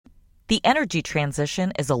The energy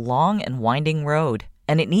transition is a long and winding road,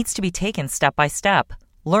 and it needs to be taken step by step.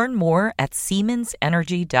 Learn more at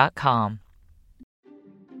SiemensEnergy.com.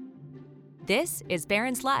 This is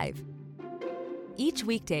Barron's Live. Each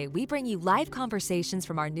weekday, we bring you live conversations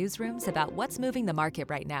from our newsrooms about what's moving the market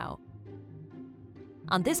right now.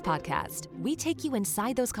 On this podcast, we take you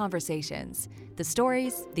inside those conversations, the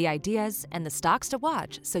stories, the ideas, and the stocks to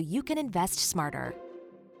watch so you can invest smarter.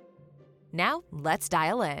 Now, let's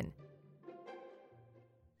dial in.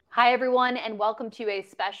 Hi, everyone, and welcome to a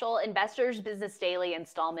special Investors Business Daily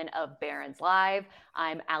installment of Barron's Live.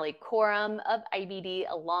 I'm Coram of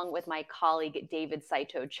IBD, along with my colleague, David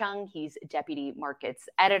Saito-Chung. He's Deputy Markets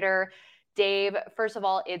Editor. Dave, first of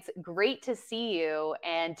all, it's great to see you.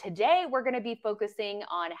 And today we're going to be focusing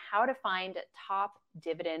on how to find top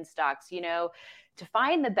dividend stocks. You know, to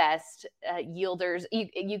find the best yielders,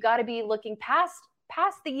 you got to be looking past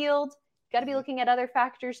the yield. Got to be looking at other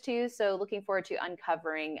factors too. So looking forward to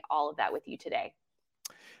uncovering all of that with you today.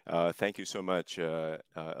 Thank you so much,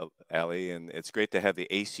 Ali. And it's great to have the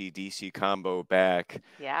AC/DC combo back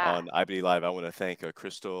on IBD Live. I want to thank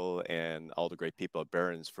Crystal and all the great people at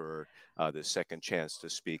Barron's for this second chance to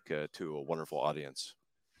speak to a wonderful audience.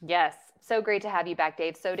 Yes, so great to have you back,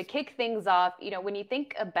 Dave. So to kick things off, you know, when you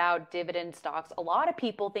think about dividend stocks, a lot of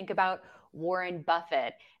people think about Warren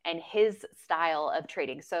Buffett and his style of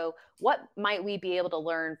trading. So what might we be able to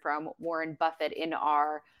learn from Warren Buffett in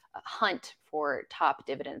our hunt for top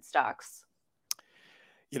dividend stocks?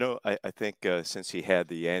 You know, I think since he had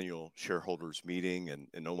the annual shareholders meeting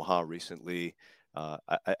in Omaha recently,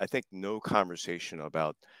 I think no conversation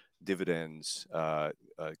about dividends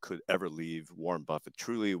could ever leave Warren Buffett.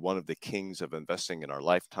 Truly one of the kings of investing in our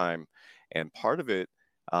lifetime. And part of it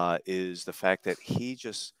is the fact that he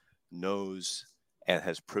just knows and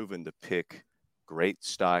has proven to pick great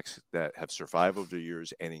stocks that have survived over the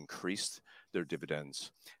years and increased their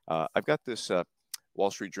dividends. I've got this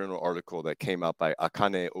Wall Street Journal article that came out by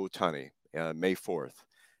Akane Otani, May 4th.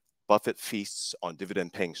 Buffett feasts on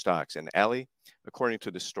dividend-paying stocks. And Ali, according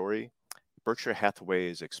to this story, Berkshire Hathaway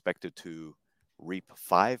is expected to reap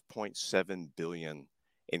 $5.7 billion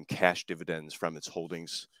in cash dividends from its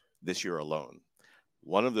holdings this year alone.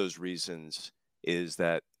 One of those reasons is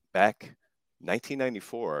that back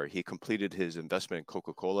 1994, he completed his investment in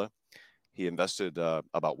Coca-Cola. He invested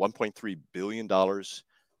about $1.3 billion.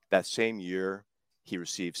 That same year, he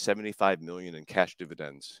received $75 million in cash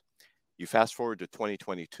dividends. You fast forward to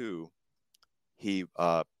 2022,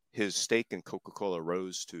 his stake in Coca-Cola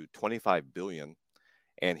rose to $25 billion,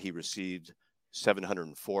 and he received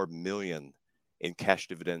 $704 million in cash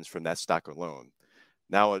dividends from that stock alone.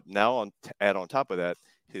 Now add on top of that,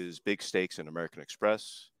 his big stakes in American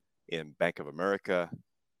Express, in Bank of America,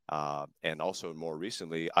 and also more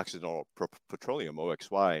recently, Occidental Petroleum,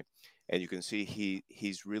 OXY. And you can see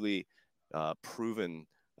he's really proven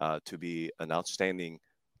to be an outstanding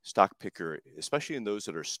stock picker, especially in those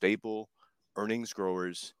that are stable earnings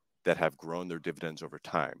growers that have grown their dividends over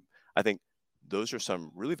time. I think those are some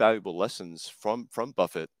really valuable lessons from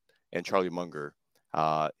Buffett and Charlie Munger,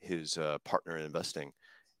 his partner in investing.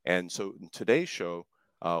 And so in today's show,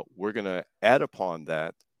 we're going to add upon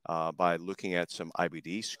that by looking at some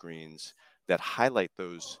IBD screens that highlight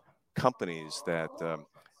those companies that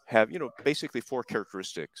have, you know, basically four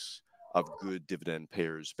characteristics of good dividend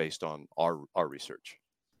payers based on our research.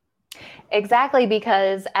 Exactly,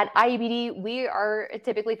 because at IBD, we are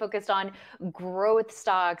typically focused on growth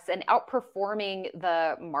stocks and outperforming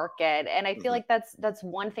the market. And I feel like that's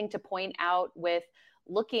one thing to point out with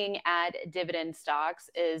looking at dividend stocks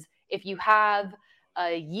is if you have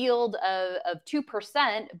a yield of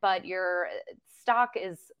 2%, but your stock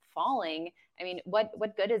is falling, I mean, what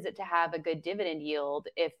good is it to have a good dividend yield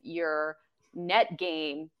if your net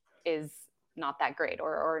gain is not that great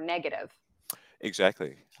or negative?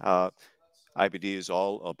 Exactly. IBD is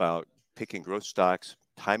all about picking growth stocks,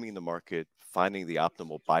 timing the market, finding the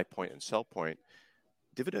optimal buy point and sell point.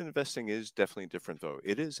 Dividend investing is definitely different, though.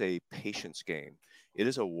 It is a patience game. It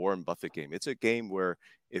is a Warren Buffett game. It's a game where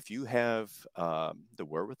if you have the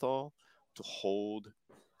wherewithal to hold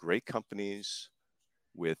great companies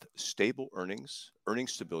with stable earnings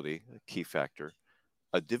stability, a key factor,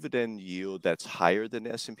 a dividend yield that's higher than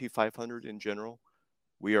the S&P 500 in general.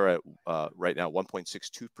 We are at right now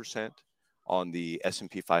 1.62% on the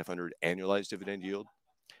S&P 500 annualized dividend yield.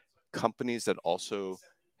 Companies that also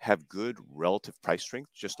have good relative price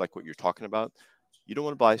strength, just like what you're talking about. You don't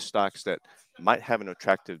want to buy stocks that might have an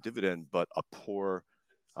attractive dividend, but a poor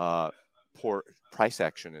price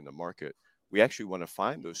action in the market. We actually want to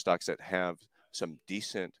find those stocks that have some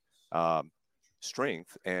decent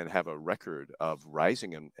strength and have a record of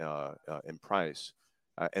rising in price.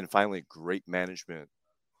 And finally, great management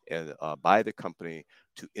by the company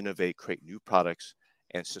to innovate, create new products,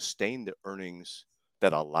 and sustain the earnings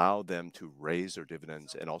that allow them to raise their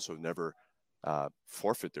dividends and also never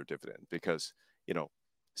forfeit their dividend. Because,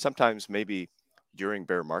 sometimes maybe during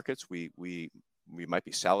bear markets, we might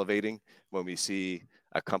be salivating when we see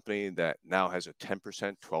a company that now has a 10%,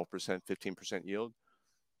 12%, 15% yield,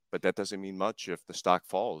 but that doesn't mean much if the stock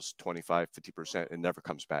falls 25, 50% and never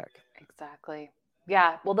comes back. Exactly.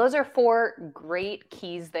 Yeah. Well, those are 4 great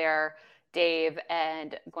keys there, Dave,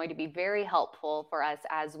 and going to be very helpful for us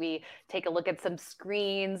as we take a look at some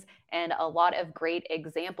screens and a lot of great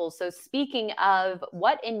examples. So speaking of,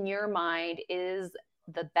 what in your mind is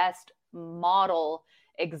the best model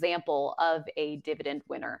example of a dividend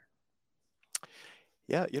winner?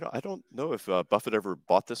 Yeah, I don't know if Buffett ever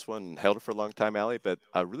bought this one and held it for a long time, Allie, but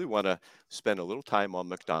I really want to spend a little time on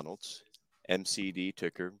McDonald's, MCD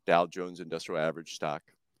ticker, Dow Jones Industrial Average stock.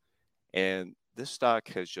 And this stock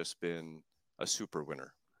has just been a super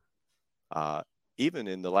winner. Even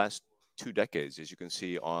in the last 2 decades, as you can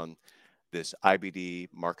see on this IBD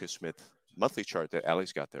Marcus Smith monthly chart that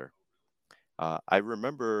Allie's got there. I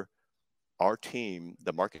remember our team,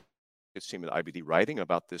 the market team at IBD, writing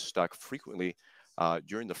about this stock frequently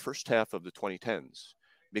during the first half of the 2010s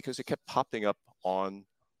because it kept popping up on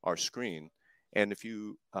our screen. And if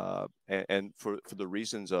you and for the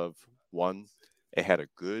reasons of, one, it had a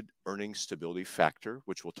good earnings stability factor,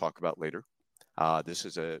 which we'll talk about later. This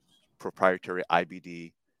is a proprietary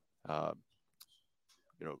IBD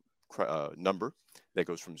number that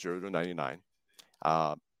goes from 0 to 99.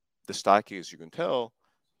 The stock, as you can tell,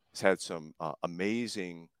 has had some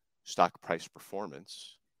amazing stock price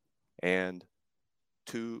performance, and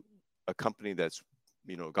to a company that's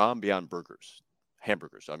gone beyond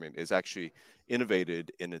hamburgers. I mean, it's actually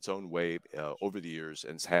innovated in its own way over the years,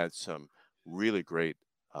 and has had some really great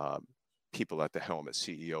people at the helm as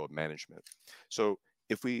CEO of management. So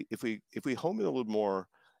if we home in a little more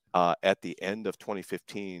at the end of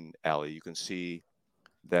 2015, Allie, you can see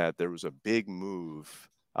that there was a big move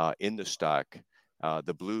in the stock.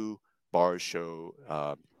 The blue bars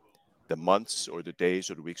show the months or the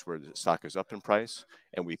days or the weeks where the stock is up in price,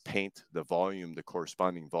 and we paint the volume, the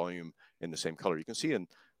corresponding volume, in the same color. You can see in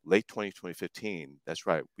late 2015, that's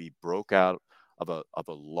right, we broke out of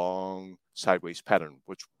a long sideways pattern,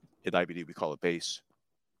 which at IBD we call a base.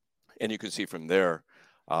 And you can see from there,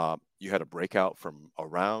 you had a breakout from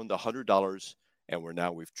around $100,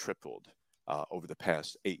 and we've tripled over the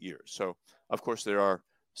past 8 years. So, of course, there are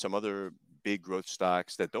some other big growth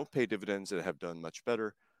stocks that don't pay dividends that have done much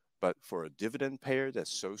better. But for a dividend payer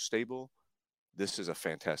that's so stable, this is a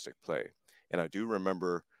fantastic play. And I do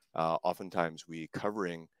remember oftentimes we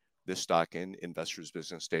covering this stock in Investors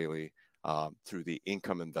Business Daily through the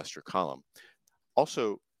Income Investor column.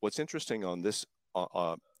 Also, what's interesting on this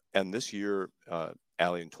and this year,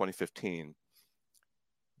 Allie, in 2015,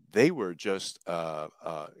 they were just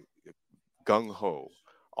gung-ho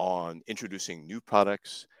on introducing new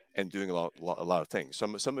products and doing a lot of things.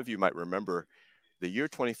 Some of you might remember the year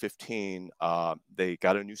 2015, they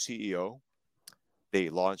got a new CEO. They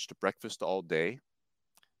launched breakfast all day.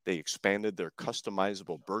 They expanded their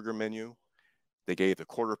customizable burger menu. They gave the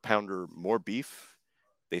quarter pounder more beef.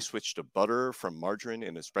 They switched to butter from margarine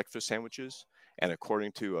in its breakfast sandwiches. And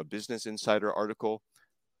according to a Business Insider article,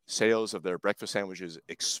 sales of their breakfast sandwiches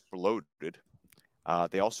exploded.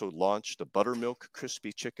 They also launched the buttermilk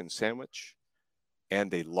crispy chicken sandwich,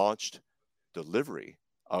 and they launched delivery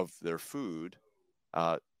of their food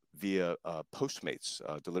via Postmates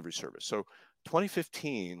delivery service. So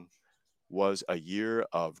 2015 was a year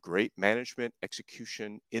of great management,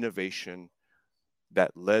 execution, innovation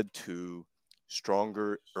that led to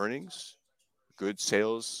stronger earnings, good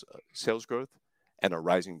sales growth, and a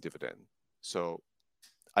rising dividend. So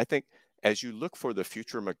I think as you look for the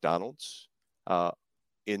future McDonald's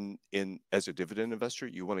in as a dividend investor,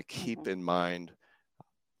 you want to keep in mind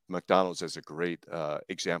McDonald's as a great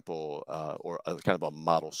example or kind of a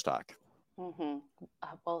model stock. Mm-hmm.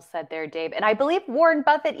 Well said there, Dave. And I believe Warren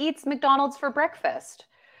Buffett eats McDonald's for breakfast.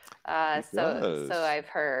 So I've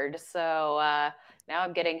heard. So now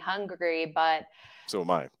I'm getting hungry, but so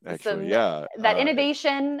am I, actually. Yeah. That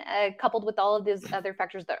innovation coupled with all of these other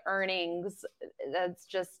factors, the earnings, that's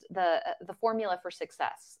just the formula for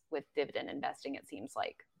success with dividend investing, it seems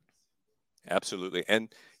like. Absolutely.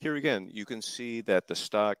 And here again, you can see that the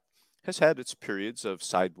stock has had its periods of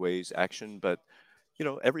sideways action, but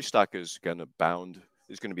every stock is going to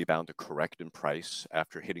be bound to correct in price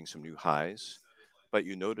after hitting some new highs. But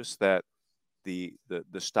you notice that the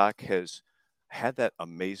stock has had that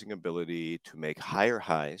amazing ability to make higher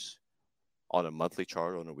highs on a monthly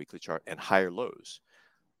chart, on a weekly chart, and higher lows.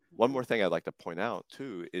 One more thing I'd like to point out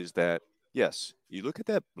too is that, yes, you look at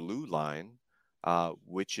that blue line,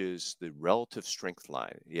 which is the relative strength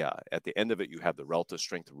line. Yeah, at the end of it, you have the relative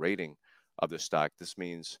strength rating of the stock. This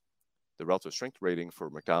means the relative strength rating for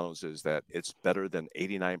McDonald's is that it's better than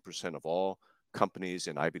 89% of all companies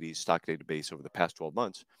in IBD's stock database over the past 12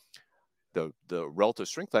 months. The relative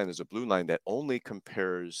strength line is a blue line that only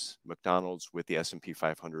compares McDonald's with the S&P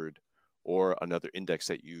 500 or another index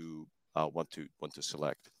that you want to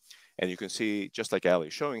select. And you can see, just like Ali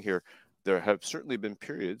is showing here, there have certainly been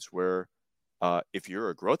periods where if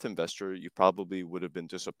you're a growth investor, you probably would have been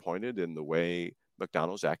disappointed in the way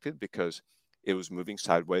McDonald's acted because it was moving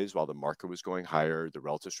sideways while the market was going higher, the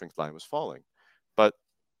relative strength line was falling. But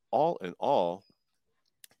all in all,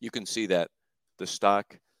 you can see that the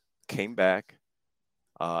stock came back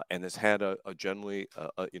and has had a generally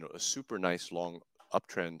a super nice long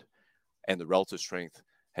uptrend, and the relative strength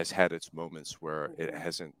has had its moments where it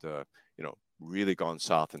hasn't really gone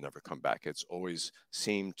south and never come back. It's always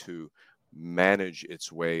seemed to manage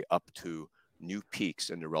its way up to new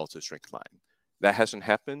peaks in the relative strength line. That hasn't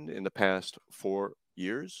happened in the past 4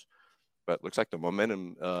 years, but looks like the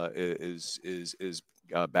momentum is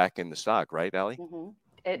back in the stock, right, Ali?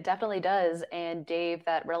 It definitely does. And Dave,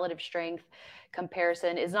 that relative strength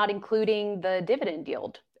comparison is not including the dividend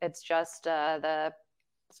yield. It's just the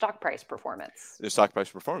stock price performance. The stock price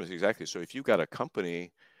performance, exactly. So if you've got a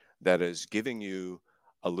company that is giving you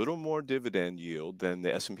a little more dividend yield than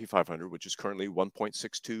the S&P 500, which is currently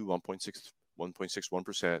 1.62,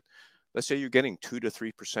 1.61%, let's say you're getting 2 to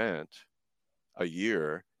 3% a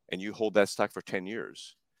year, and you hold that stock for 10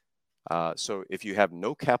 years. So if you have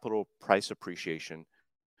no capital price appreciation,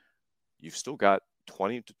 you've still got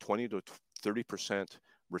 20 to 30%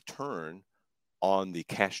 return on the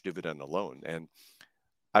cash dividend alone. And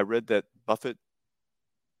I read that Buffett,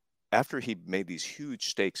 after he made these huge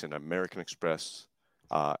stakes in American Express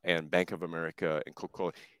and Bank of America and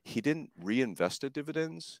Coca-Cola, he didn't reinvest the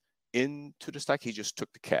dividends into the stock. He just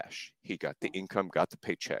took the cash. He got the income, got the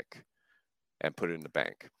paycheck, and put it in the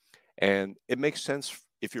bank. And it makes sense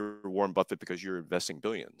if you're Warren Buffett because you're investing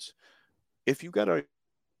billions. If you got a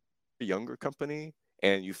younger company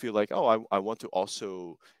and you feel like, oh, I want to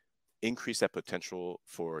also increase that potential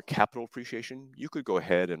for capital appreciation, you could go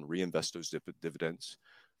ahead and reinvest those dividends.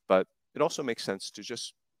 But it also makes sense to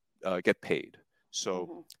just get paid.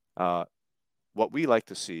 So what we like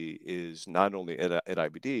to see is not only at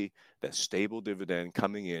IBD, that stable dividend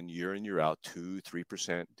coming in year out,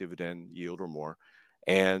 2-3% dividend yield or more,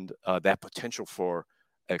 and that potential for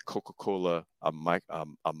a Coca-Cola, a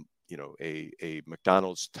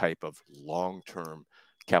McDonald's type of long-term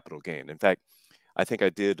capital gain. In fact, I think I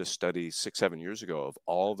did a study 6-7 years ago of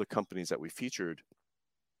all the companies that we featured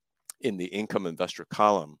in the income investor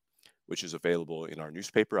column, which is available in our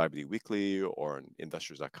newspaper, IBD Weekly, or on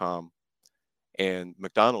investors.com. And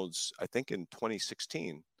McDonald's, I think in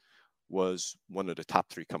 2016, was one of the top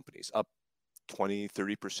 3 companies, up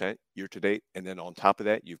 20-30% year to date. And then on top of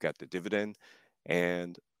that, you've got the dividend.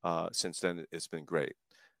 And since then, it's been great.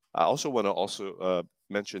 I also want to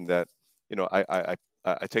mention that,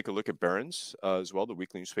 I take a look at Barron's as well, the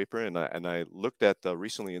weekly newspaper, and I looked at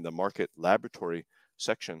recently in the market laboratory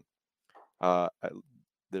section.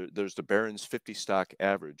 There's the Barron's 50 stock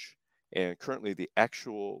average, and currently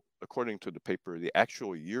according to the paper, the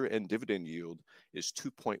actual year-end dividend yield is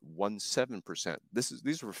 2.17%.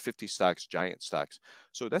 These were 50 stocks, giant stocks,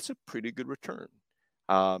 so that's a pretty good return.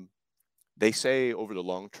 They say over the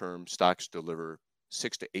long term, stocks deliver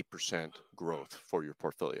 6 to 8% growth for your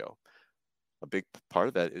portfolio. A big part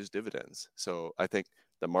of that is dividends. So I think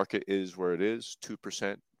the market is where it is,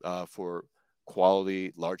 2% for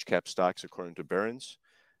quality large cap stocks, according to Barron's.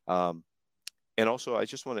 And also, I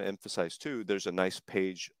just want to emphasize too, there's a nice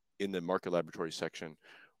page in the market laboratory section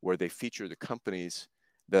where they feature the companies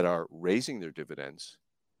that are raising their dividends,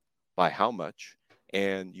 by how much.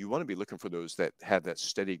 And you want to be looking for those that have that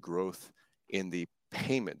steady growth in the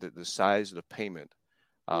payment, the size of the payment.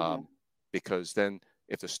 Because then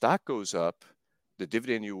if the stock goes up, the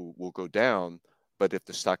dividend yield will go down. But if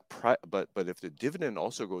the but if the dividend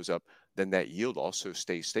also goes up, then that yield also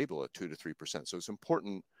stays stable at 2 to 3%. So it's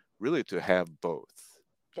important really to have both.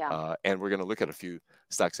 Yeah. And we're going to look at a few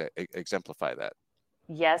stocks that exemplify that.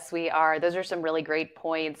 Yes, we are. Those are some really great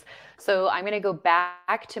points. So I'm going to go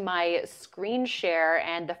back to my screen share.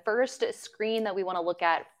 And the first screen that we want to look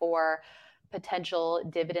at for potential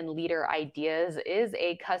dividend leader ideas is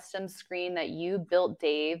a custom screen that you built,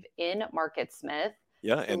 Dave, in MarketSmith.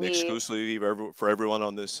 Yeah, So and we, exclusively for everyone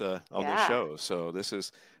on this yeah, show. So this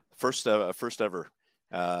is first ever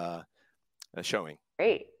uh, showing.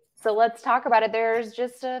 great. So let's talk about it. There's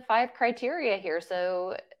just 5 criteria here.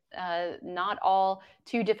 So not all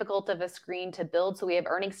too difficult of a screen to build. So we have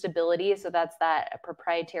earning stability. So that's that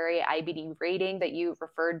proprietary IBD rating that you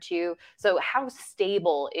referred to. So how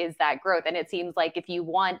stable is that growth? And it seems like if you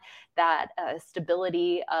want that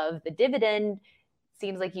stability of the dividend,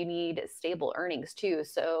 seems like you need stable earnings too.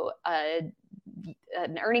 So an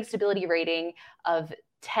earning stability rating of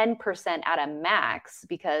 10% at a max,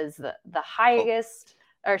 because the Oh, highest,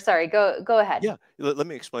 or sorry, go ahead. yeah, let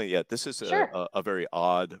me explain. Yeah, this is Sure. a very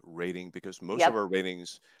odd rating because most of Yep. our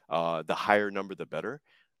ratings, the higher number, the better.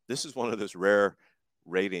 This is one of those rare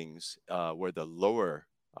ratings where the lower,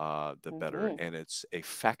 the better, Mm-hmm. and it's a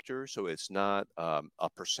factor, so it's not a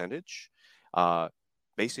percentage. Uh,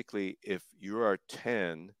 Basically, if you are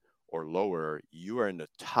 10 or lower, you are in the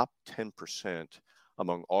top 10%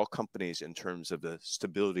 among all companies in terms of the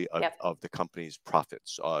stability Yep. of the company's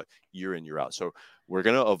profits year in, year out. So we're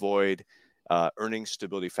going to avoid earnings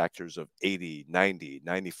stability factors of 80, 90,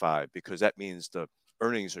 95, because that means the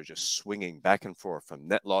earnings are just swinging back and forth from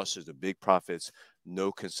net losses to big profits,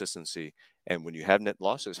 no consistency. And when you have net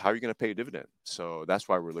losses, how are you going to pay a dividend? So that's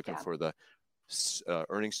why we're looking Yeah. for the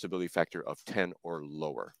earnings stability factor of 10 or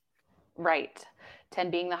lower. Right. 10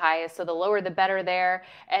 being the highest. So the lower, the better there.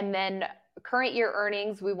 And then current year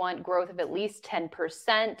earnings, we want growth of at least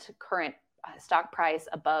 10%, current stock price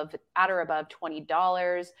above, at or above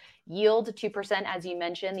 $20, yield 2%, as you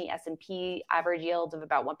mentioned, the S&P average yield of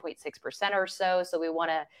about 1.6% or so. So we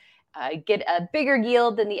want to get a bigger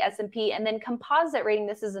yield than the S&P. And then composite rating,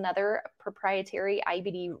 this is another proprietary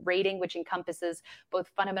IBD rating, which encompasses both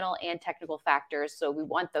fundamental and technical factors. So we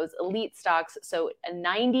want those elite stocks. So a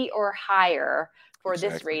 90 or higher for this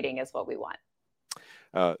Exactly. rating is what we want.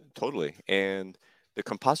 Totally. And the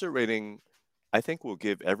composite rating, I think, will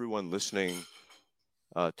give everyone listening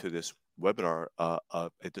to this webinar a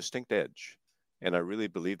distinct edge. And I really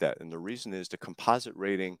believe that. And the reason is the composite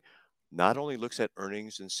rating not only looks at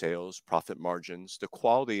earnings and sales, profit margins, the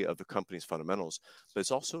quality of the company's fundamentals, but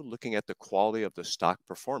it's also looking at the quality of the stock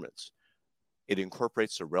performance. It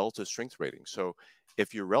incorporates the relative strength rating. So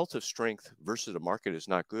if your relative strength versus the market is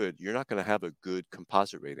not good, you're not going to have a good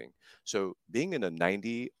composite rating. So being in a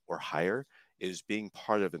 90 or higher is being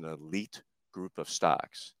part of an elite group of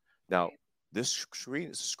stocks. Now, Right. this screen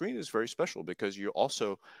is very special because you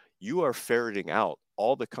are ferreting out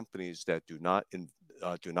all the companies that do not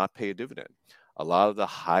pay a dividend. A lot of the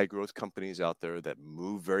high growth companies out there that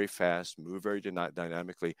move very fast, move very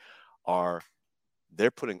dynamically, are they're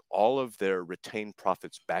putting all of their retained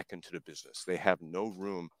profits back into the business. They have no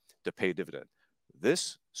room to pay dividend.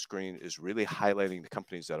 This screen is really highlighting the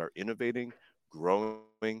companies that are innovating,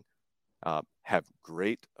 growing, have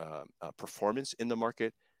great performance in the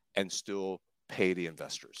market, and still pay the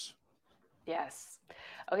investors. Yes.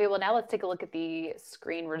 Okay, well, now let's take a look at the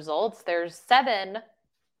screen results. There's seven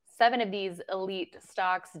of these elite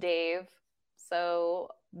stocks, Dave. So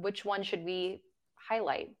which one should we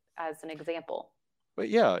highlight as an example? But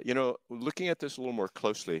yeah, looking at this a little more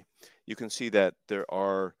closely, you can see that there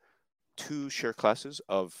are two share classes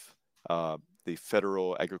of the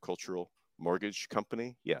Federal Agricultural Mortgage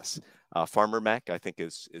Company. Yes, Farmer Mac, I think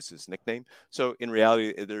is his nickname. So in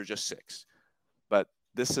reality, there are just six. But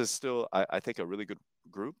this is still, I think, a really good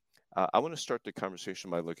group. I want to start the conversation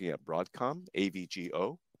by looking at Broadcom,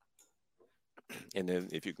 AVGO. And then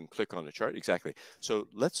if you can click on the chart, exactly. So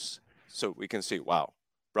we can see, wow,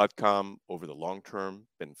 Broadcom over the long term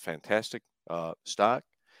been fantastic stock.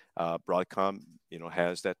 Broadcom,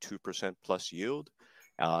 has that 2% plus yield.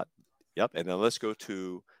 Yep. And then let's go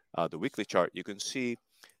to the weekly chart. You can see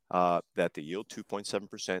that the yield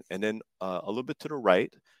 2.7%. And then a little bit to the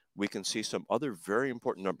right, we can see some other very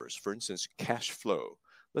important numbers. For instance, cash flow.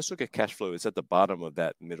 Let's look at cash flow. It's at the bottom of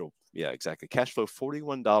that middle. Yeah, exactly. Cash flow,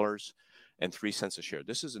 $41.03 a share.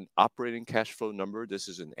 This is an operating cash flow number. This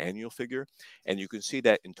is an annual figure. And you can see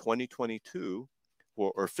that in 2022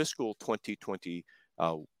 or fiscal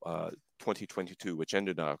 2022, which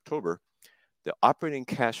ended in October, the operating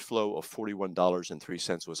cash flow of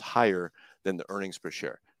 $41.03 was higher than the earnings per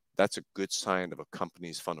share. That's a good sign of a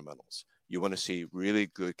company's fundamentals. You want to see really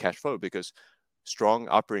good cash flow because strong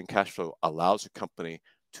operating cash flow allows a company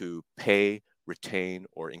to pay, retain,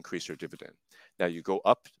 or increase their dividend. Now you go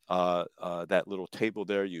up that little table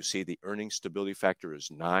there, you see the earnings stability factor is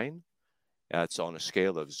 9. That's on a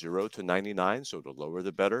scale of 0 to 99, so the lower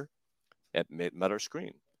the better. It met our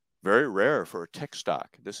screen. Very rare for a tech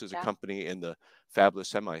stock. This is a Yeah. company in the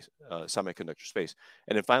fabless semiconductor space.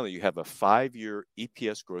 And then finally, you have a 5-year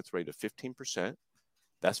EPS growth rate of 15%.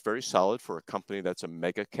 That's very solid for a company that's a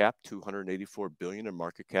mega cap, 284 billion in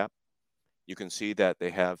market cap. You can see that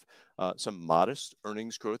they have some modest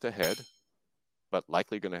earnings growth ahead, but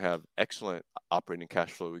likely going to have excellent operating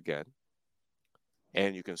cash flow again.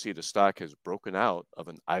 And you can see the stock has broken out of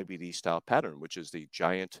an IBD style pattern, which is the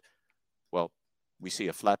giant, well, we see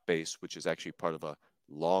a flat base, which is actually part of a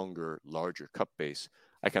longer, larger cup base.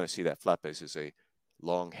 I kind of see that flat base as a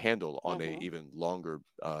long handle on a even longer,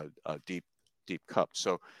 deep cup.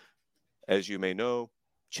 So as you may know,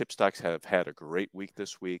 chip stocks have had a great week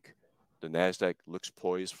this week. The NASDAQ looks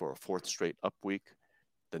poised for a fourth straight up week.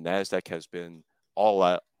 The NASDAQ has been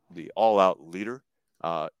the all-out leader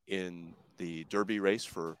in the Derby race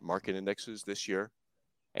for market indexes this year,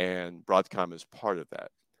 and Broadcom is part of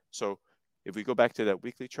that. So if we go back to that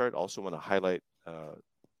weekly chart, I also want to highlight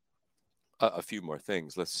a few more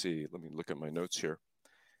things. Let's see. Let me look at my notes here.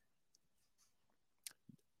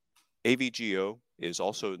 AVGO is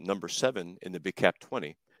also number 7 in the Big Cap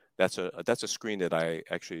 20. That's a screen that I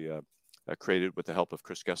actually created with the help of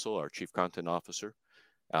Chris Kessel, our Chief Content Officer,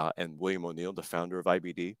 and William O'Neill, the founder of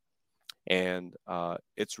IBD. And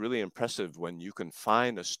it's really impressive when you can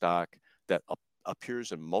find a stock that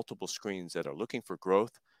appears in multiple screens that are looking for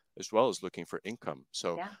growth as well as looking for income.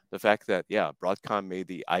 So the fact that, Broadcom made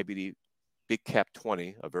the IBD Big Cap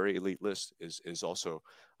 20, a very elite list, is also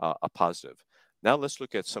a positive. Now let's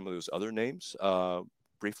look at some of those other names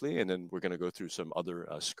briefly, and then we're going to go through some other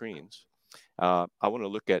screens. I want to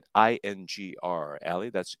look at INGR, Ali.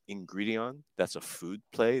 That's Ingredion. That's a food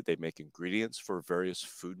play. They make ingredients for various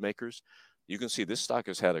food makers. You can see this stock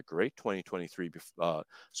has had a great 2023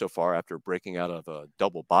 so far after breaking out of a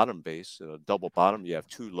double bottom base. A double bottom, you have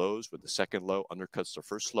 2 lows, with the second low undercuts the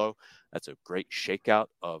first low. That's a great shakeout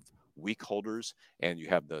of weak holders, and you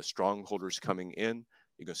have the strong holders coming in.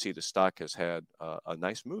 You can see the stock has had a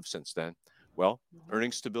nice move since then. Well,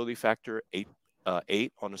 earnings stability factor 8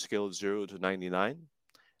 on a scale of 0 to 99.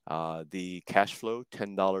 The cash flow,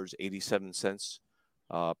 $10.87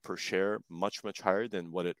 per share, much higher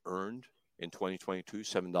than what it earned in 2022,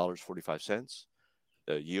 $7.45.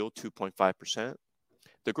 The yield, 2.5%.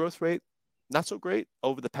 The growth rate, not so great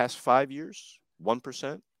over the past 5 years,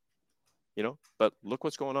 1%. But look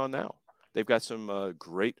what's going on now. They've got some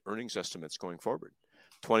great earnings estimates going forward.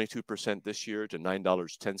 22% this year to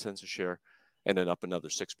 $9.10 a share, and then up another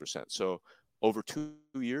 6%. So over 2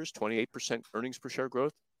 years, 28% earnings per share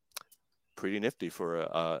growth. Pretty nifty for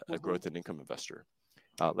a growth and income investor.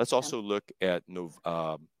 Let's also look at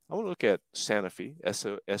I want to look at Sanofi,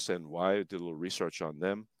 SNY. I did a little research on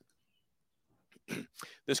them.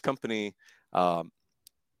 This company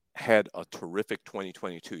had a terrific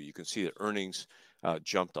 2022. You can see that earnings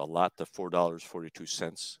jumped a lot to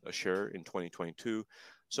 $4.42 a share in 2022.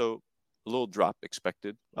 So a little drop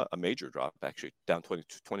expected, a major drop actually, down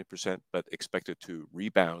 20%, but expected to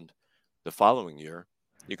rebound the following year.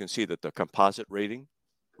 You can see that the composite rating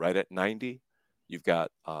right at 90. You've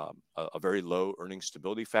got a very low earnings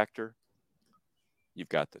stability factor. You've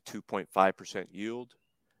got the 2.5% yield,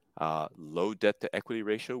 low debt to equity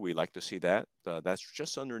ratio. We like to see that. That's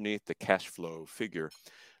just underneath the cash flow figure.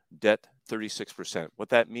 Debt 36%. What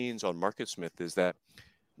that means on MarketSmith is that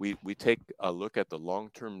we take a look at the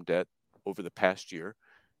long-term debt over the past year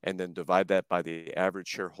and then divide that by the average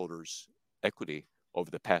shareholders' equity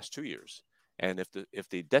over the past 2 years. And if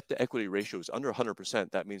the debt to equity ratio is under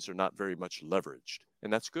 100%, that means they're not very much leveraged.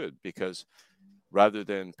 And that's good because rather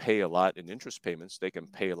than pay a lot in interest payments, they can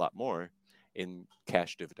pay a lot more in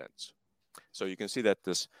cash dividends. So you can see that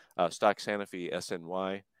this stock Sanofi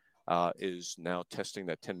SNY is now testing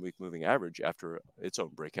that 10-week moving average after its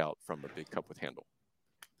own breakout from a big cup with handle.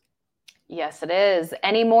 Yes, it is.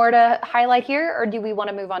 Any more to highlight here, or do we want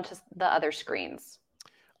to move on to the other screens?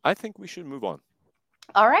 I think we should move on.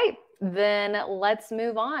 All right, then let's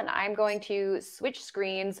move on. I'm going to switch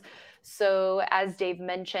screens. So as Dave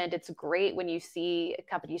mentioned, it's great when you see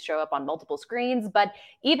companies show up on multiple screens, but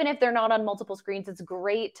even if they're not on multiple screens, it's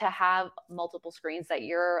great to have multiple screens that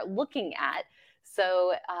you're looking at.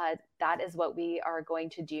 So that is what we are going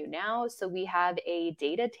to do now. So we have a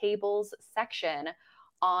data tables section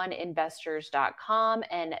on investors.com,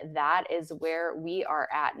 and that is where we are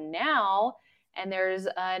at now. And there's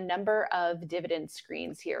a number of dividend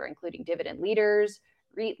screens here, including dividend leaders,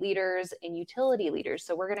 REIT leaders, and utility leaders.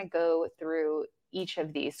 So we're going to go through each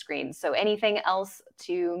of these screens. So anything else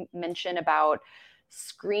to mention about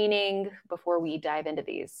screening before we dive into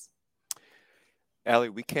these? Ali,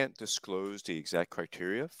 we can't disclose the exact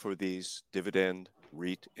criteria for these dividend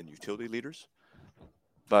REIT and utility leaders.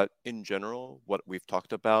 But in general, what we've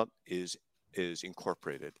talked about is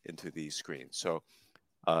incorporated into these screens. So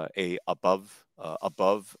a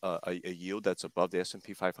yield that's above the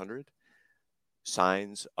S&P 500,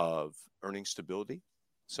 signs of earning stability,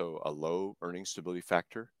 so a low earning stability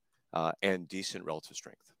factor, and decent relative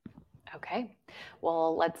strength. Okay,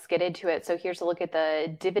 well, let's get into it. So here's a look at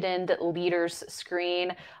the dividend leaders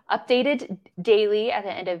screen, updated daily at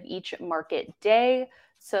the end of each market day.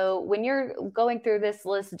 So when you're going through this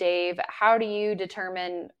list, Dave, how do you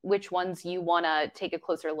determine which ones you want to take a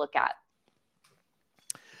closer look at?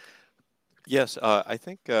 Yes, I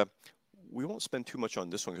think we won't spend too much on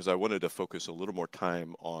this one because I wanted to focus a little more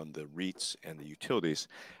time on the REITs and the utilities.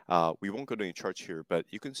 We won't go to any charts here, but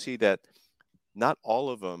you can see that not all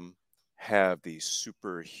of them have these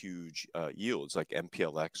super huge yields like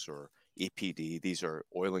MPLX or EPD. These are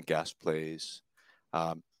oil and gas plays.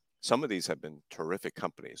 Some of these have been terrific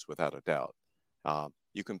companies, without a doubt. But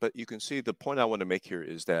you can see the point I want to make here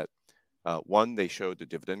is that one, they showed the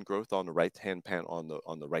dividend growth on the right-hand pan on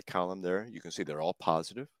the right column there. You can see they're all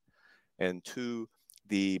positive. And two,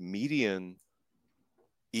 the median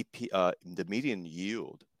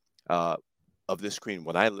yield of this screen,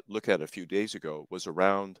 when I looked at it a few days ago, was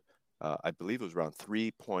around, I believe it was around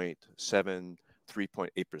 3.7,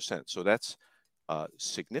 3.8%. So that's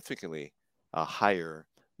significantly higher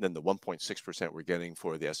than the 1.6% we're getting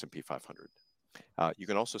for the S&P 500. You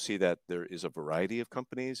can also see that there is a variety of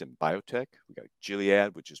companies in biotech. We got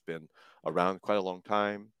Gilead, which has been around quite a long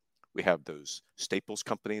time. We have those staples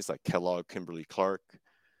companies like Kellogg, Kimberly-Clark.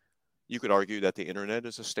 You could argue that the internet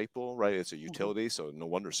is a staple, right? It's a utility, so no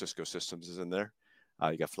wonder Cisco Systems is in there.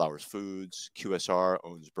 You got Flowers Foods, QSR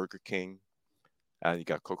owns Burger King, and you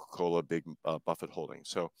got Coca-Cola, big Buffett Holdings.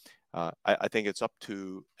 So I think it's up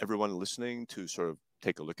to everyone listening to sort of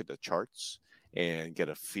take a look at the charts and get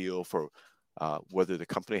a feel for whether the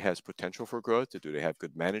company has potential for growth. Do they have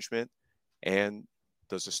good management? And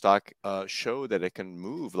does the stock show that it can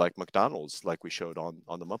move like McDonald's, like we showed on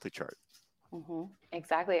the monthly chart?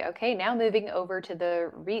 Exactly. Okay, now moving over to the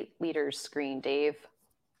REIT leaders screen, Dave.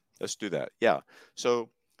 Let's do that. Yeah. So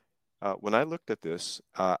when I looked at this,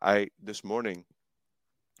 this morning,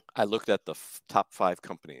 I looked at the top 5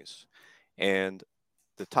 companies, and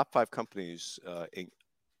the top 5 companies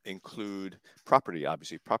include property,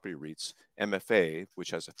 obviously property REITs, MFA,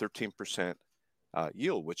 which has a 13%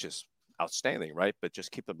 yield, which is outstanding, right? But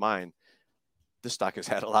just keep in mind, this stock has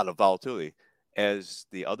had a lot of volatility as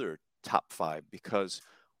the other top 5, because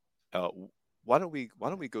why don't we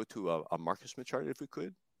go to a Marcus Smith chart if we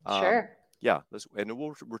could? Sure. Yeah, and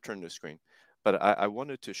we'll return to the screen. But I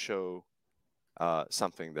wanted to show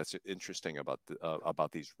something that's interesting about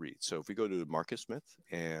these REITs. So if we go to Marcus Smith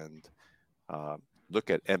and look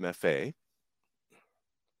at MFA,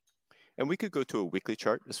 and we could go to a weekly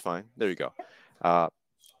chart. It's fine. There you go.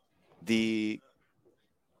 The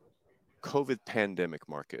COVID pandemic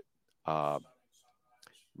market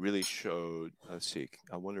really showed. Let's see.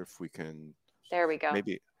 I wonder if we can. There we go.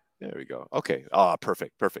 Maybe. There we go. Okay.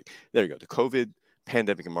 Perfect. There you go. The COVID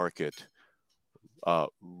pandemic market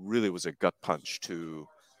really was a gut punch to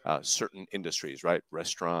certain industries, right?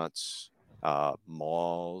 Restaurants,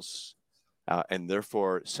 malls, and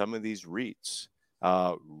therefore some of these REITs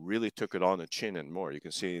really took it on the chin and more. You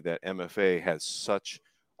can see that MFA has such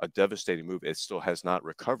a devastating move. It still has not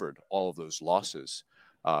recovered all of those losses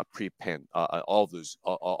all of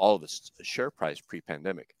the share price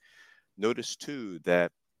pre-pandemic. Notice too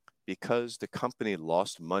that because the company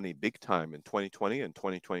lost money big time in 2020 and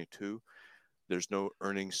 2022, there's no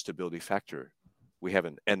earnings stability factor. We have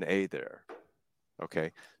an NA there.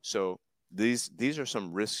 Okay, so these are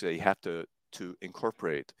some risks that you have to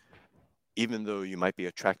incorporate, even though you might be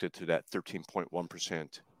attracted to that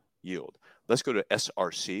 13.1% yield. Let's go to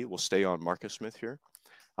SRC. We'll stay on Marcus Smith here.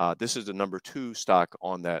 This is the number 2 stock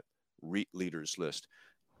on that REIT leaders list.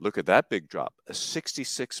 Look at that big drop, a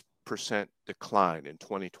 66% decline in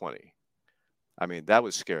 2020. I mean, that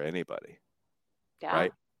would scare anybody,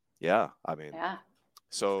 right? Yeah, I mean,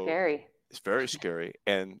 so scary. It's very scary.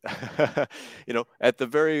 And, at the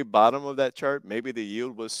very bottom of that chart, maybe the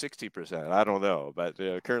yield was 60%. I don't know. But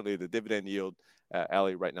currently the dividend yield,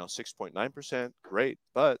 Ali, right now, 6.9%. Great.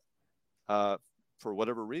 But for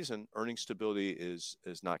whatever reason, earnings stability is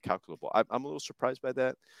not calculable. I'm a little surprised by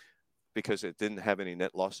that because it didn't have any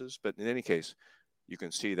net losses. But in any case, you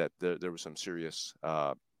can see that there was some serious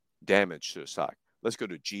damage to the stock. Let's go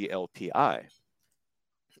to GLPI,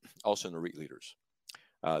 also in the REIT leaders.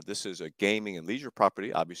 This is a gaming and leisure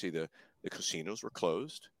property. Obviously, the casinos were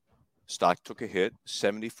closed. Stock took a hit,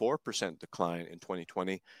 74% decline in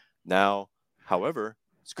 2020. Now, However,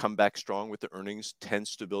 it's come back strong with the earnings, 10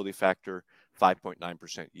 stability factor,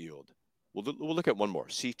 5.9% yield. We'll look at one more,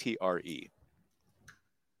 CTRE.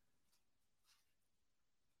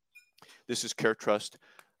 This is Care Trust,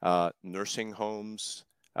 nursing homes.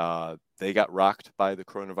 They got rocked by the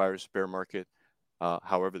coronavirus bear market.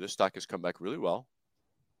 However, this stock has come back really well.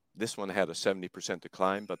 This one had a 70%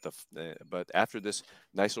 decline, but after this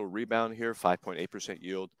nice little rebound here, 5.8%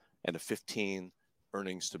 yield and a 15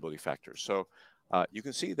 earnings stability factor. So you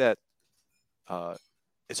can see that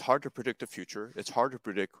it's hard to predict the future. It's hard to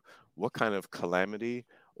predict what kind of calamity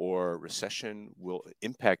or recession will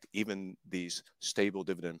impact even these stable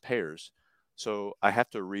dividend payers. So I have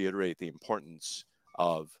to reiterate the importance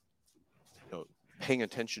of paying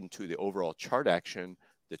attention to the overall chart action,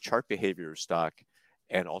 the chart behavior of stock,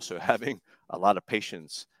 and also having a lot of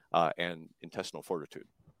patience and intestinal fortitude.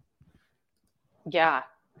 Yeah.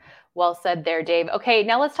 Well said there, Dave. Okay,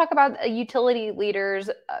 now let's talk about utility leaders.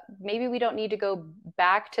 Maybe we don't need to go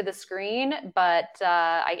back to the screen, but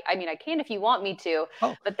I mean, I can if you want me to.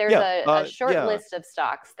 But there's a short list of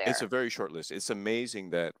stocks there. It's a very short list. It's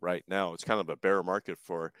amazing that right now it's kind of a bear market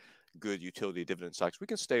for good utility dividend stocks. We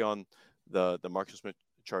can stay on the Marcus Smith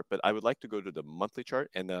chart, but I would like to go to the monthly chart.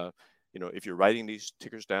 And if you're writing these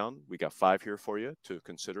tickers down, we got 5 here for you to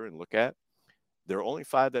consider and look at. There are only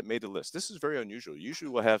 5 that made the list. This is very unusual. Usually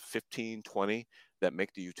we'll have 15, 20 that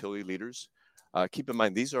make the utility leaders. Keep in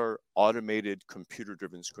mind, these are automated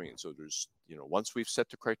computer-driven screens. So there's, once we've set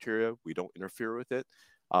the criteria, we don't interfere with it.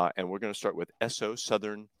 And we're going to start with SO,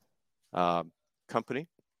 Southern Company.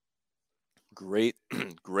 Great,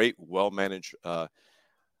 well-managed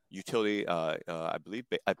utility. I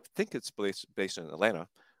think it's based in Atlanta,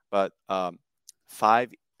 but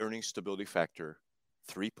 5 earnings stability factor,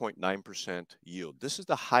 3.9% yield. This is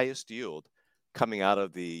the highest yield coming out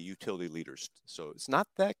of the utility leaders. So it's not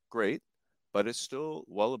that great, but it's still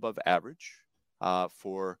well above average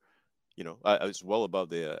it's well above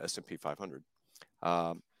the S&P 500.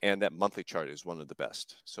 And that monthly chart is one of the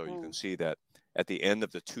best. So you can see that at the end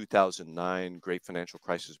of the 2009 great financial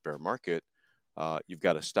crisis bear market, you've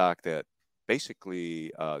got a stock that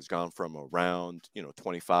basically has gone from around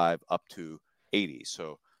 25 up to 80.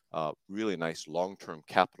 So really nice long-term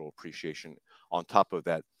capital appreciation on top of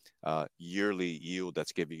that yearly yield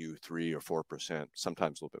that's giving you 3 or 4%,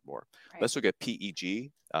 sometimes a little bit more. Right. Let's look at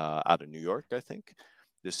PEG out of New York, I think.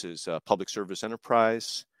 This is a public service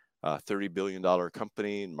enterprise, $30 billion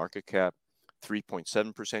company, market cap,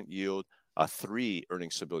 3.7% yield, a 3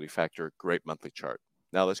 earnings stability factor, great monthly chart.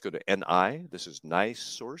 Now let's go to NI. This is Nice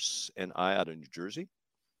Source, NI out of New Jersey.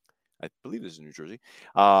 I believe this is New Jersey.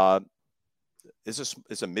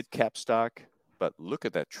 It's a mid-cap stock, but look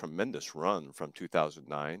at that tremendous run from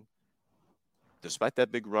 2009. Despite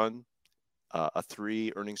that big run, a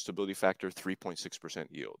 3 earnings stability factor, 3.6%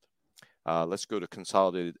 yield. Let's go to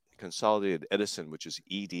Consolidated Edison, which is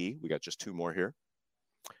ED. We got just 2 more here.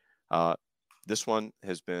 This one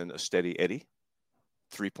has been a steady Eddie,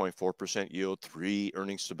 3.4% yield, 3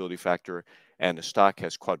 earnings stability factor, and the stock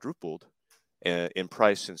has quadrupled in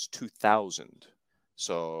price since 2000.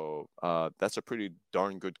 So that's a pretty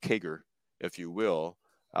darn good CAGR, if you will,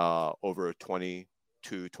 over a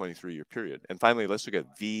 22, 23-year period. And finally, let's look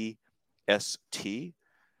at VST.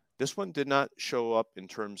 This one did not show up in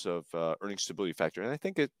terms of earnings stability factor. And I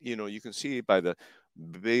think you can see by the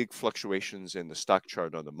big fluctuations in the stock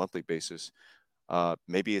chart on the monthly basis,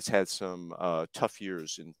 maybe it's had some tough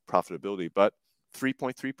years in profitability, but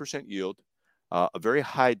 3.3% yield, a very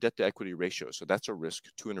high debt to equity ratio. So that's a risk,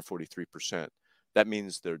 243%. That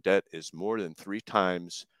means their debt is more than 3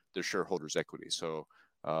 times their shareholders' equity. So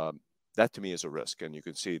that to me is a risk. And you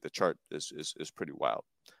can see the chart is pretty wild.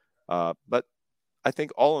 But I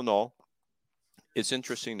think all in all, it's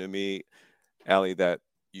interesting to me, Ali, that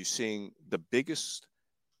you're seeing the biggest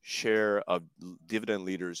share of dividend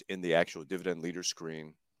leaders in the actual dividend leader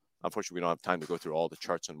screen. Unfortunately, we don't have time to go through all the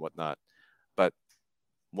charts and whatnot. But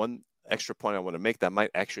one extra point I want to make that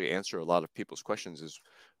might actually answer a lot of people's questions is,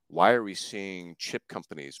 why are we seeing chip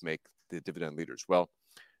companies make the dividend leaders? Well,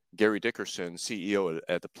 Gary Dickerson, CEO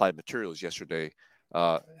at Applied Materials yesterday,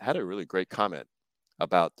 had a really great comment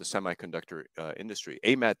about the semiconductor industry.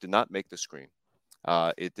 AMAT did not make the screen.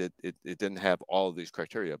 It didn't have all of these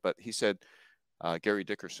criteria, but he said, Gary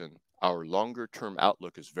Dickerson, our longer term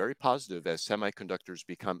outlook is very positive as semiconductors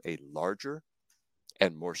become a larger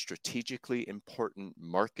and more strategically important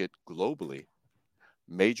market globally.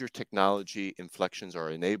 Major technology inflections are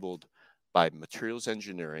enabled by materials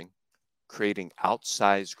engineering, creating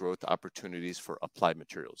outsized growth opportunities for Applied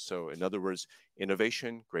Materials. So in other words,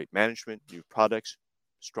 innovation, great management, new products,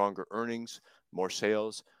 stronger earnings, more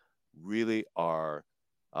sales. really are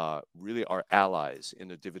allies in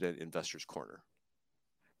the dividend investors corner.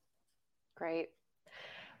 Great.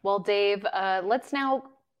 Well, Dave, let's now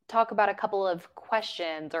talk about a couple of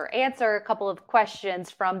questions or answer a couple of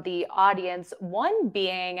questions from the audience. One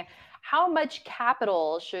being, how much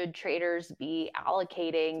capital should traders be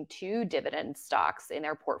allocating to dividend stocks in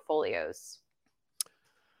their portfolios?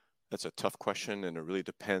 That's a tough question, and it really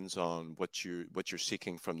depends on what you're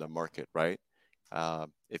seeking from the market, right?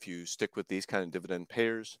 If you stick with these kind of dividend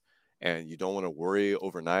payers and you don't want to worry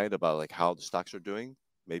overnight about like how the stocks are doing,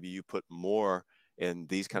 maybe you put more in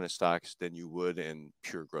these kind of stocks than you would in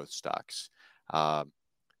pure growth stocks.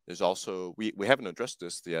 There's also, we haven't addressed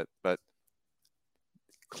this yet, but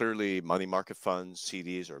clearly money market funds,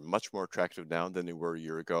 CDs are much more attractive now than they were a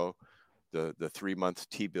year ago. The 3-month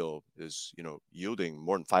T-bill is, yielding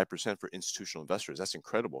more than 5% for institutional investors. That's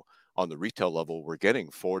incredible. On the retail level, we're getting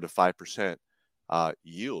 4 to 5%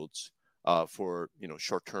 yields for,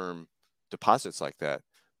 short-term deposits like that.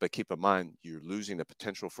 But keep in mind, you're losing the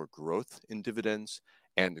potential for growth in dividends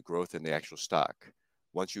and the growth in the actual stock.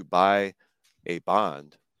 Once you buy a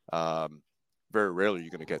bond, very rarely you're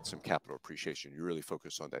going to get some capital appreciation. You really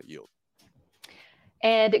focus on that yield.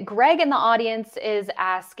 And Greg in the audience is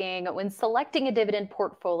asking, when selecting a dividend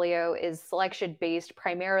portfolio, is selection based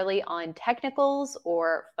primarily on technicals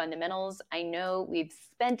or fundamentals? I know we've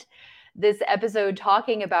spent this episode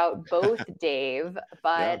talking about both, Dave,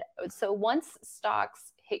 but so once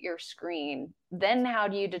stocks hit your screen, then how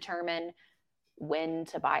do you determine when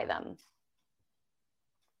to buy them?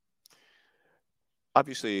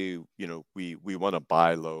 Obviously, we want to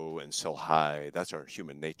buy low and sell high. That's our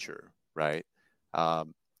human nature, right?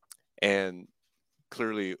 And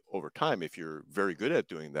clearly over time, if you're very good at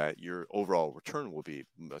doing that, your overall return will be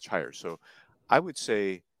much higher. So I would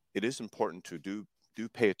say it is important to do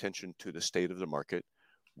pay attention to the state of the market.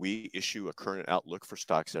 We issue a current outlook for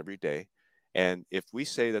stocks every day. And if we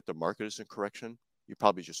say that the market is in correction, you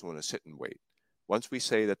probably just want to sit and wait. Once we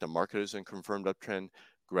say that the market is in confirmed uptrend,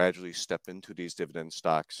 gradually step into these dividend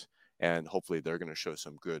stocks, and hopefully they're going to show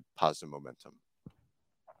some good positive momentum.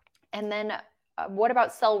 And then what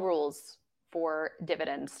about sell rules for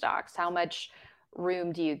dividend stocks? How much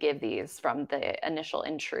room do you give these from the initial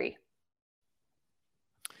entry?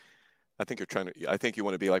 I think you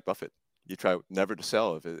want to be like Buffett. You try never to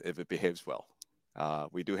sell if it behaves well.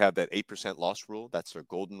 We do have that 8% loss rule. That's our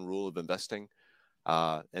golden rule of investing.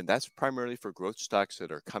 And that's primarily for growth stocks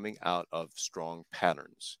that are coming out of strong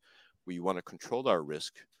patterns. We want to control our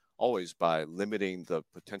risk always by limiting the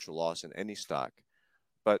potential loss in any stock.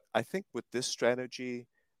 But I think with this strategy,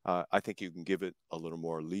 I think you can give it a little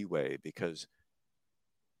more leeway because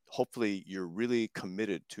hopefully you're really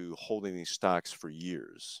committed to holding these stocks for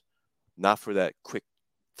years, not for that quick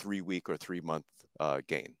 3-week or 3-month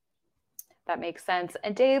gain. That makes sense.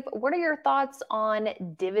 And Dave, what are your thoughts on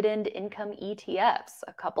dividend income ETFs?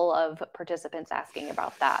 A couple of participants asking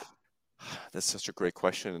about that. That's such a great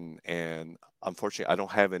question. And unfortunately, I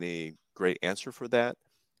don't have any great answer for that.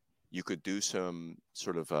 You could do some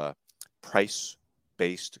sort of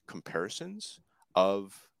price-based comparisons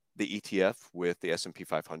of the ETF with the S&P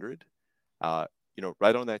 500.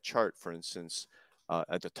 Right on that chart, for instance,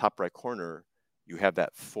 at the top right corner, you have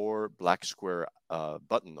that 4 black square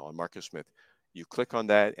button on Marcus Smith. You click on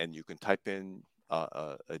that and you can type in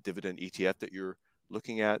a dividend ETF that you're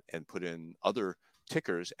looking at and put in other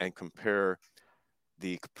tickers and compare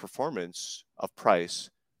the performance of price,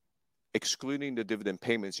 excluding the dividend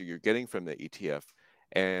payments that you're getting from the ETF,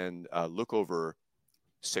 and look over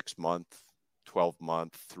 6-month,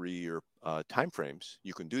 12-month, 3-year timeframes.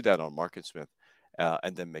 You can do that on Market Smith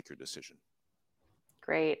and then make your decision.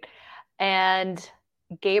 Great. And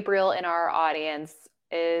Gabriel in our audience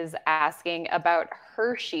is asking about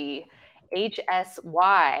Hershey,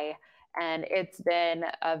 HSY, and it's been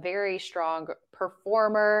a very strong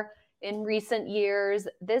performer in recent years.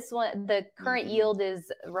 This one, the current yield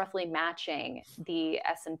is roughly matching the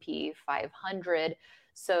S&P 500.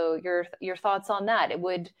 So your thoughts on that?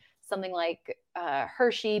 Would something like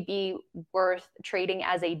Hershey be worth trading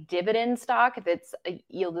as a dividend stock if its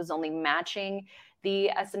yield is only matching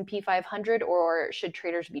the S&P 500, or should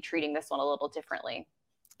traders be treating this one a little differently?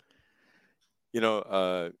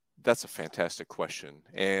 That's a fantastic question.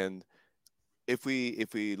 And if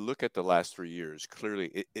we look at the last 3 years,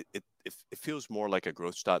 clearly it feels more like a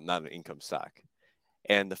growth stock, not an income stock.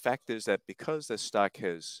 And the fact is that because the stock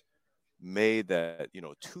has made that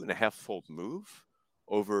 2.5-fold move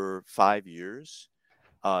over 5 years,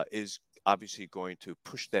 is obviously going to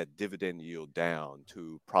push that dividend yield down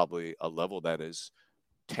to probably a level that is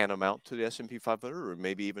tantamount to the S&P 500 or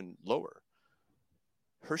maybe even lower.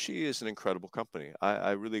 Hershey is an incredible company.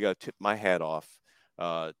 I really got to tip my hat off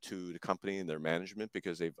to the company and their management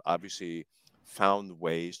because they've obviously found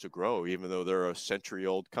ways to grow, even though they're a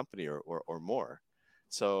century-old company or more.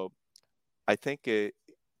 So I think the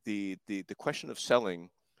question of selling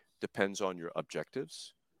depends on your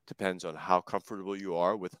objectives, depends on how comfortable you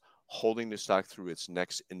are with holding the stock through its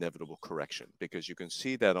next inevitable correction. Because you can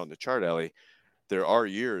see that on the chart, Allie, there are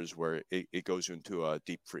years where it goes into a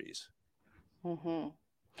deep freeze. Mm-hmm.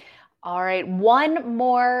 All right, one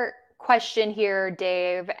more question here,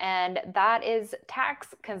 Dave, and that is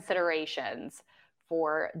tax considerations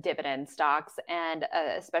for dividend stocks and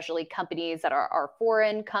especially companies that are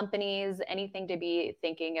foreign companies. Anything to be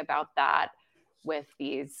thinking about that with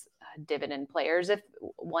these dividend players if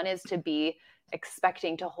one is to be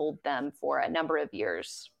expecting to hold them for a number of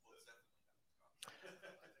years?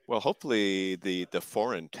 Well, hopefully the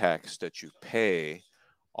foreign tax that you pay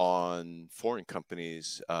on foreign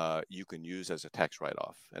companies you can use as a tax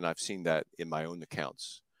write-off, and I've seen that in my own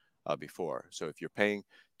accounts before. So if you're paying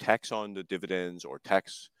tax on the dividends or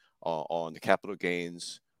tax on the capital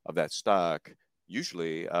gains of that stock,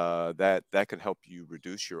 usually that can help you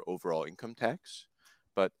reduce your overall income tax.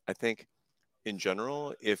 But I think in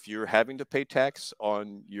general, if you're having to pay tax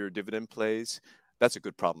on your dividend plays, that's a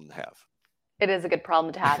good problem to have. It is a good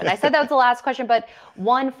problem to have. And I said that was the last question, but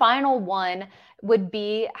one final one would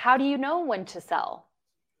be, how do you know when to sell?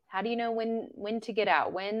 How do you know when to get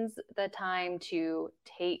out? When's the time to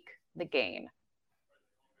take the gain?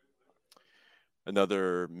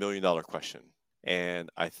 Another $1 million question.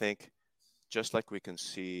 And I think just like we can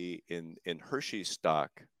see in Hershey's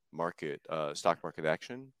stock market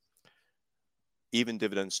action, even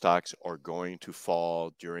dividend stocks are going to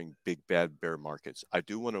fall during big bad bear markets. I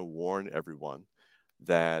do want to warn everyone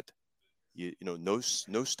that no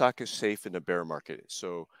stock is safe in a bear market.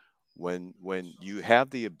 So when you have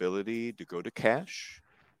the ability to go to cash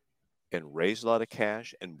and raise a lot of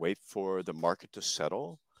cash and wait for the market to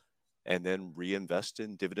settle and then reinvest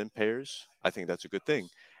in dividend payers, I think that's a good thing.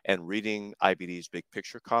 And reading IBD's big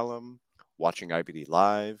picture column, watching IBD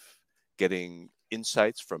live, getting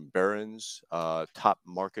insights from Barron's top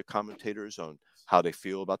market commentators on how they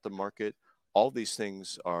feel about the market. All these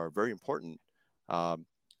things are very important.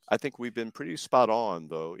 I think we've been pretty spot on,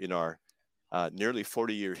 though, in our nearly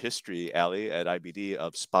 40-year history, Allie, at IBD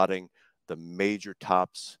of spotting the major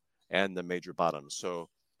tops and the major bottoms. So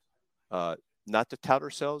not to tout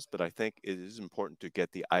ourselves, but I think it is important to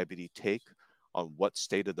get the IBD take on what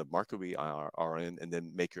state of the market we are in and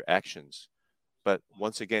then make your actions. But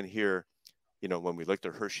once again here, when we looked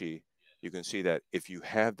at Hershey, you can see that if you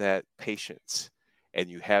have that patience and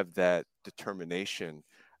you have that determination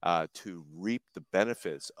to reap the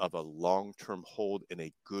benefits of a long-term hold in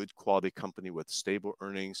a good quality company with stable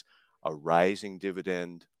earnings, a rising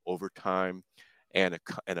dividend over time, and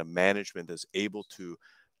a management that's able to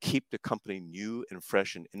keep the company new and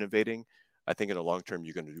fresh and innovating, I think in the long term,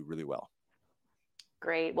 you're going to do really well.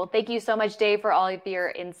 Great. Well, thank you so much, Dave, for all of your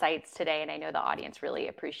insights today. And I know the audience really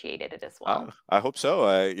appreciated it as well. I hope so.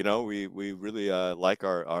 We really like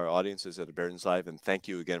our audiences at Barron's Live, and thank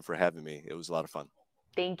you again for having me. It was a lot of fun.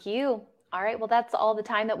 Thank you. All right. Well, that's all the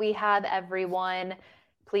time that we have, everyone.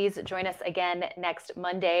 Please join us again next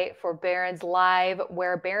Monday for Barron's Live,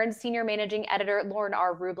 where Barron's Senior Managing Editor Lauren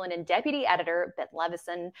R. Rublin and Deputy Editor Ben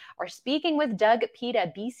Levison are speaking with Doug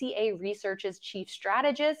Pita, BCA Research's Chief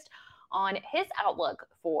Strategist, on his outlook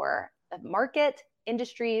for the market,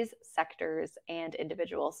 industries, sectors, and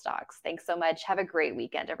individual stocks. Thanks so much. Have a great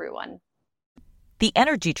weekend, everyone. The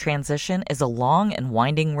energy transition is a long and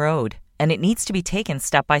winding road, and it needs to be taken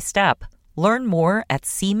step by step. Learn more at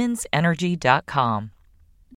SiemensEnergy.com.